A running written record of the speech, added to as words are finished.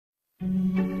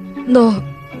너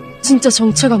진짜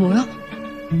정체가 뭐야?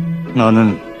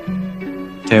 나는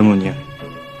대문이야.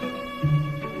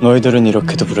 너희들은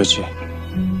이렇게도 부르지.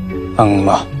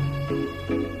 악마.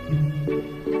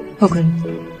 혹은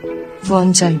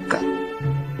구원자일까?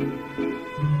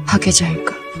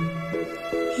 파괴자일까?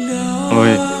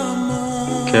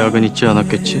 어이, 계약은 잊지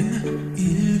않았겠지?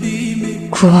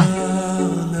 구원.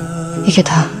 이게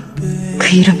다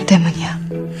그 이름 때문이야.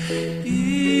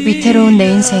 위태로운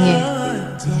내 인생에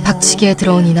박치기에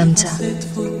들어온 이 남자.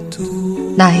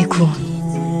 나의 구원.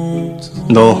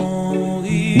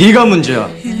 네가 문제야.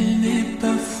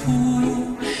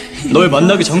 널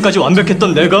만나기 전까지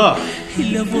완벽했던 내가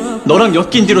너랑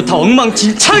엮인 뒤로 다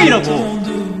엉망진창이라고.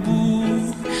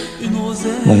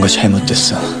 뭔가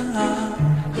잘못됐어.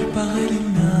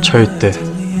 절대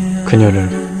그녀를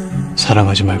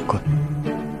사랑하지 말 것.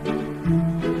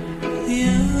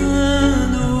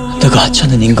 내가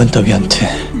하찮은 인간 따위한테.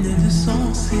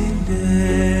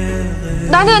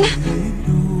 나는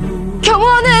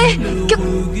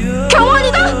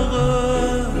경원이다.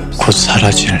 곧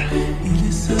사라질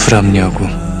불합리하고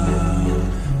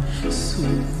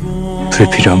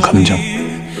불필요한 감정.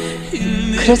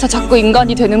 그래서 자꾸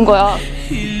인간이 되는 거야.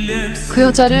 그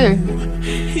여자를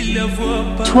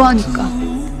좋아하니까.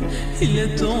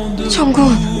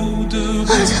 정구원.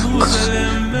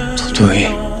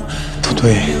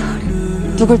 도도히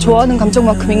누굴 좋아하는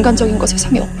감정만큼 인간적인 거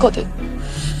세상에 없거든.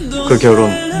 그 결혼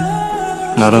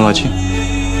나랑 하지?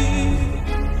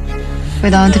 왜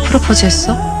나한테 프로포즈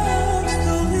했어?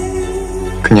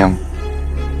 그냥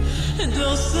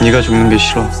네가 죽는 게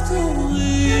싫어.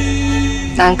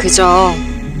 난 그저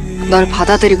널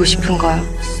받아들이고 싶은 거야.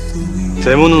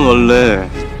 데모는 원래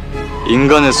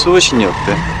인간의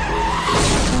수호신이었대.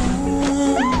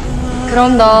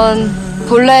 그럼 넌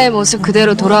본래의 모습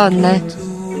그대로 돌아왔네.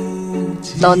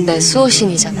 넌 내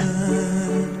수호신이잖아.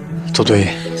 도도히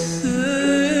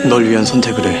널 위한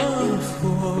선택을 해.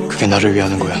 그게 나를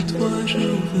위하는 거야.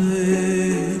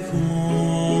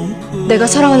 내가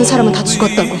사랑하는 사람은 다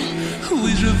죽었다고.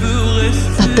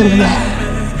 나 때문에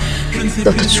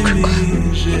너도 죽을 거야.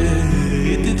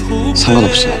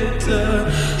 상관없어.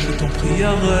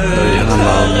 널 향한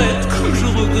마음은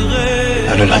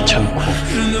나를 하찮고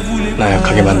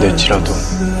나약하게 만들지라도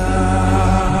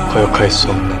거역할 수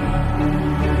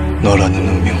없는 너라는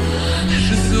운명.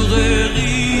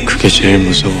 그게 제일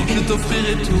무서워.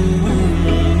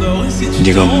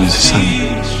 네가 없는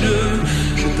세상이.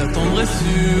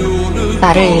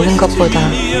 나를 잃는 것보다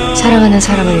사랑하는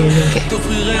사람을 잃는 게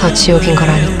더 지옥인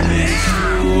거라니까.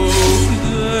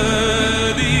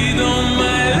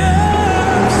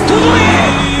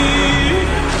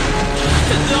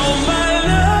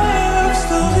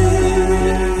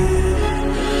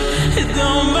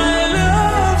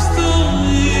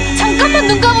 잠깐만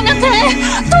눈 감으면 돼.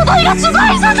 도도이가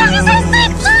죽어. 이 세상에 살 수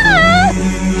있지.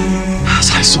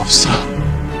 살 수 없어.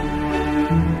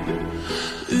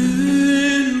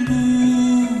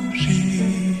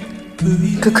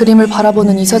 그 그림을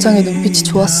바라보는 이사장의 눈빛이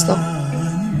좋았어.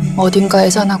 어딘가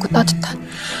애잔하고 따뜻한.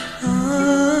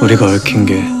 우리가 얽힌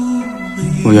게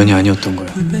우연이 아니었던 거야.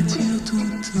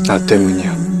 나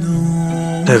때문이야.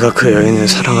 내가 그 여인을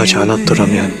사랑하지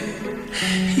않았더라면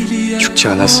죽지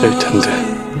않았을 텐데.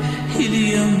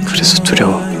 그래서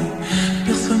두려워.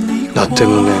 나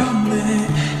때문에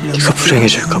네가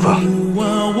불행해질까봐.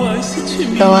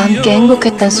 너와 함께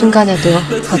행복했던 순간에도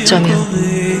어쩌면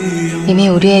이미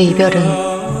우리의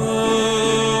이별은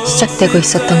시작되고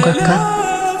있었던 걸까?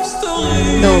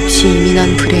 너 없이 이미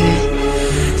난 불행해.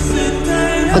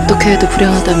 어떻게 해도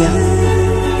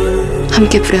불행하다면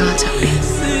함께 불행하자 우리.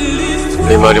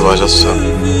 네 말이 맞았어.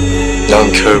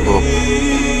 난 결국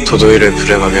도도이를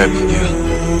불행하게 할 뿐이야.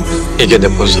 이게 내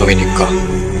본성이니까.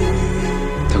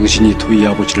 당신이 도희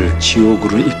아버지를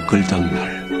지옥으로 이끌던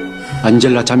날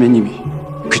안젤라 자매님이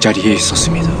그 자리에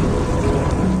있었습니다.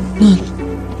 넌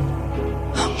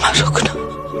악마로구나.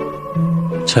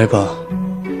 잘 봐.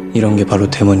 이런 게 바로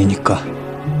데몬이니까.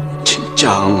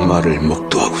 진짜 악마를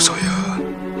목도하고서야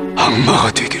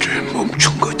악마가 되기를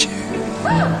멈춘 거지.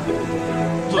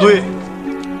 도도이.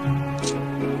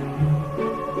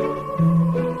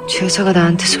 죄사가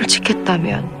나한테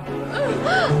솔직했다면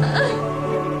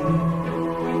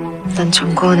난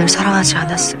정거원을 사랑하지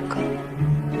않았을까?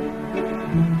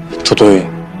 도도이.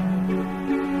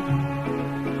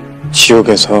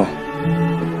 지옥에서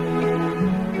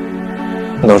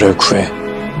너를 구해.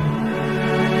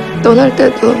 떠날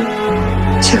때도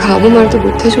제가 아무 말도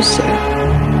못 해줬어요.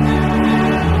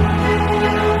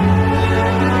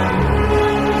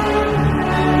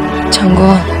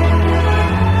 정거원.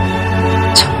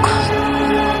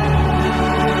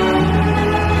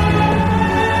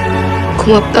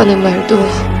 고맙다는 말도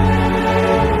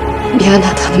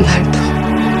미안하다는 말도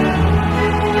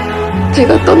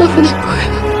내가 떠나보낼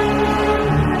거예요.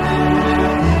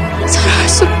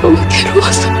 살아갈수록 너무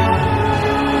괴로워서.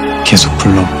 계속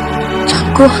불러.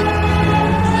 자꾸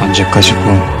언제까지고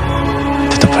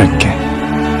대답할게.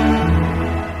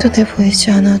 눈에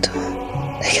보이지 않아도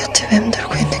내 곁에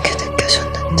맴돌고 있는 게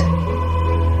느껴졌는데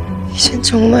이젠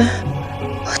정말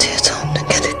어디에도 없는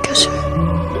게 느껴져요.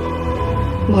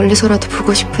 멀리서라도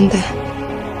보고 싶은데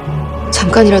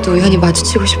잠깐이라도 우연히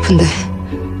마주치고 싶은데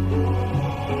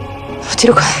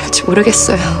어디로 가야 할지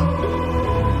모르겠어요.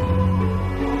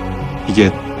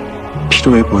 이게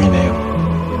필요해 보이네요.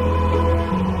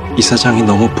 이사장이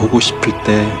너무 보고 싶을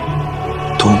때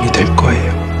도움이 될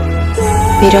거예요.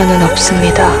 미련은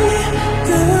없습니다.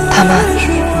 다만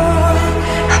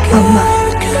한 번만,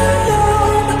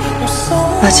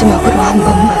 마지막으로 한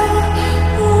번만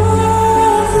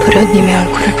도련님의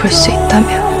얼굴을 볼 수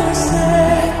있다면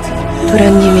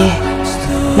도련님이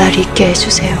날 잊게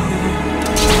해주세요.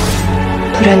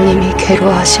 도련님이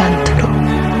괴로워하지 않도록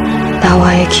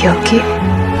나와의 기억이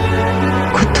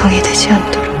고통이 되지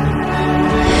않도록.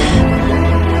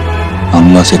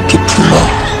 악마 새끼 불러.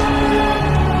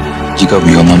 네가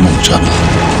위험하면 오잖아.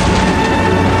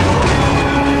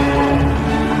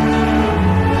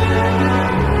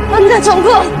 안돼 정구!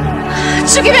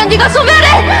 죽이면 네가 소멸해!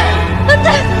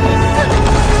 안돼!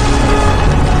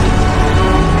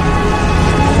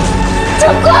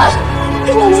 정구!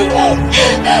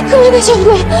 그만해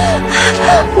정구!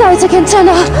 나 이제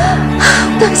괜찮아.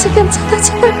 나 이제 괜찮아.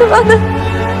 제발 그만해.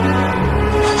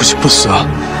 보고 싶었어.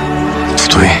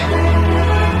 도도히.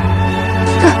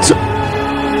 나도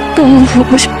너무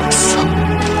보고 싶었어.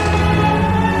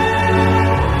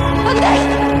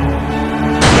 안돼!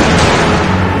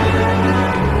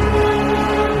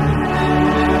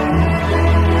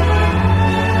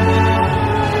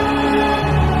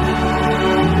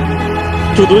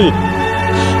 도도히.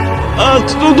 아,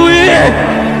 도도히!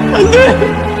 안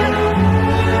돼!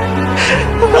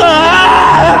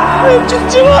 아!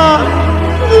 죽지 마!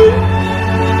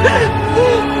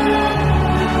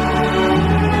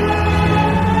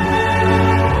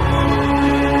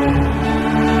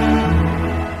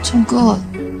 정구,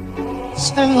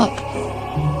 설마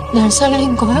날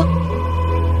살린 거야?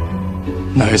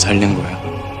 날 살린 거야.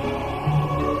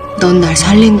 넌 날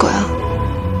살린 거야.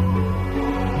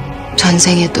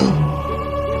 전생에도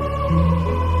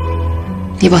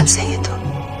이번 생에도.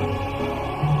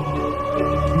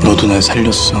 너도 날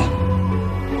살렸어.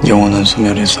 영원한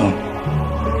소멸에서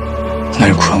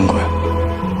날 구한 거야.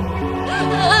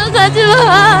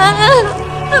 가지마.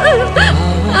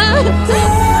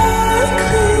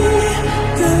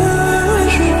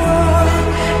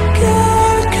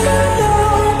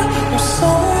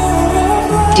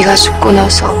 네가 죽고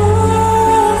나서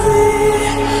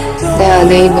내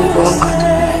안에 있는 무언가도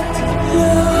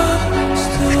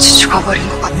같이 죽어버린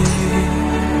것 같아.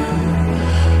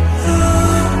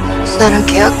 나랑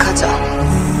계약하자.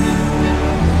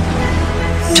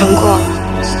 정구아,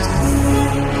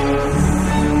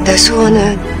 내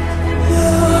소원은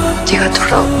네가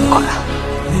돌아오는 거야.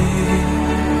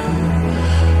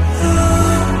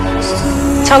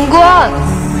 정구아!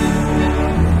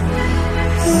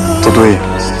 도도히.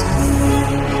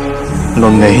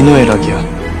 넌 내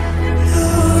희노애락이야.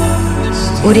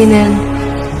 우리는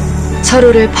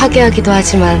서로를 파괴하기도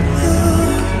하지만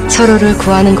서로를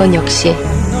구하는 건 역시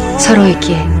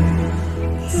서로이기에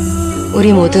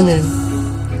우리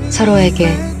모두는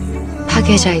서로에게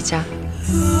파괴자이자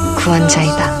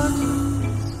구원자이다.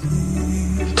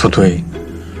 도도히,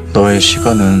 너의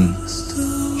시간은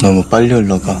너무 빨리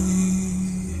흘러가.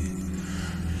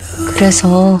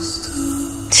 그래서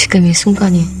지금 이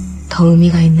순간이 더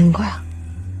의미가 있는 거야.